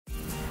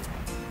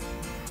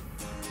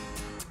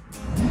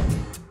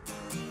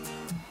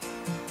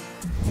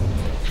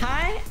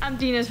I'm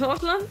Dina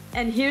Thorslund,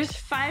 and here's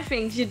 5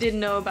 things you didn't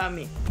know about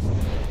me.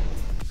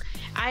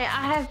 I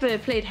have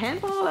played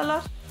handball a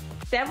lot.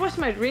 That was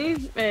my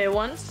dream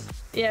once,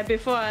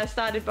 before I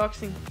started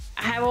boxing.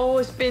 I have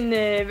always been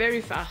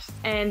very fast,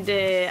 and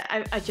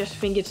I just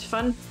think it's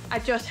fun. I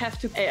just have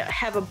to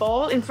have a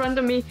ball in front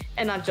of me,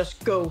 and I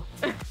just go.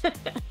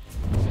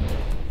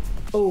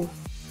 Oh,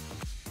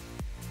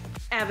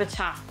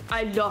 Avatar.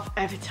 I love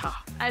Avatar.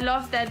 I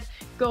love that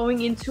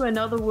going into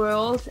another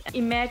world,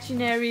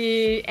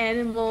 imaginary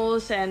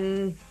animals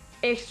and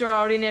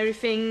extraordinary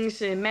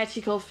things,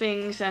 magical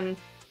things, and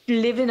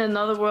live in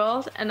another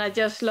world. And I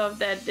just love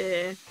that,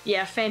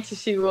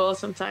 fantasy world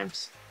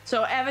sometimes.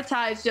 So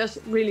Avatar is just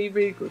really,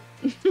 really good.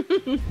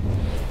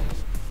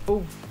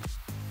 Oh,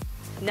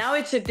 now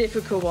it's a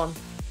difficult one.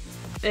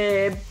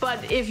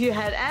 But if you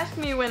had asked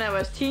me when I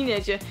was a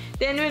teenager,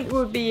 then it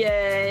would be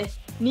a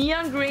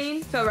neon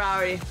green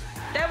Ferrari.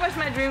 That was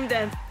my dream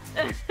then.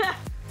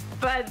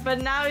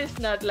 But now it's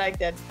not like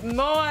that.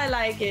 More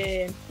like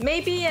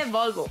maybe a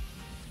Volvo.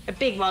 A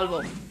big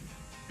Volvo.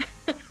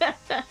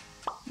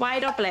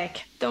 White or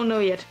black? Don't know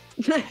yet.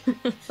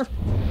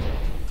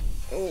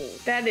 Oh,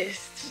 that is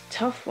a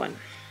tough one.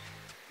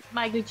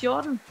 Michael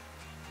Jordan.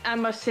 I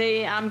must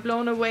say I'm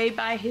blown away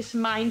by his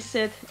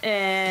mindset,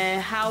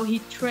 how he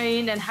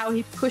trained and how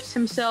he pushed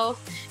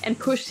himself and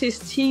pushed his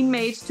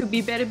teammates to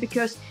be better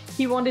because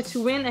he wanted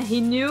to win and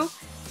he knew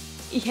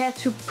he had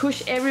to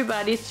push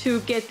everybody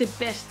to get the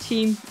best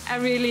team. I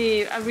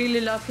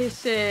really love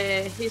his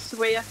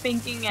way of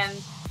thinking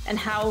and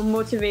how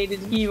motivated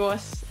he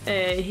was.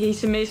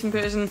 He's an amazing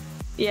person.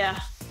 Yeah.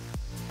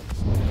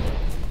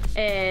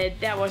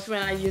 That was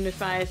when I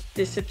unified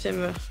this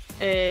September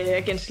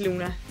against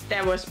Luna.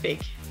 That was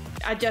big.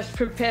 I just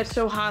prepared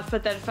so hard for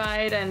that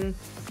fight, and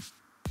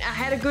I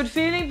had a good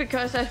feeling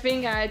because I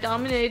think I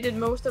dominated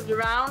most of the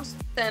rounds.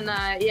 And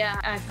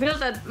I felt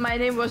that my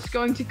name was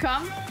going to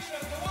come.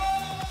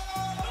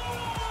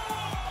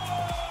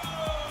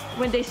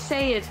 When they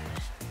say it,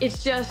 it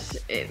just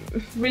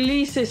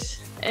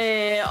releases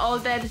all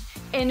that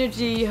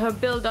energy you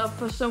have built up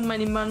for so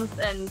many months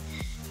and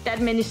that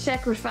many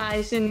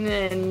sacrifices,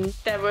 and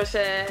that was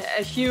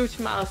a huge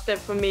milestone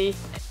for me.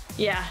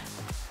 Yeah,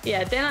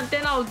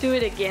 then I'll do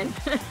it again.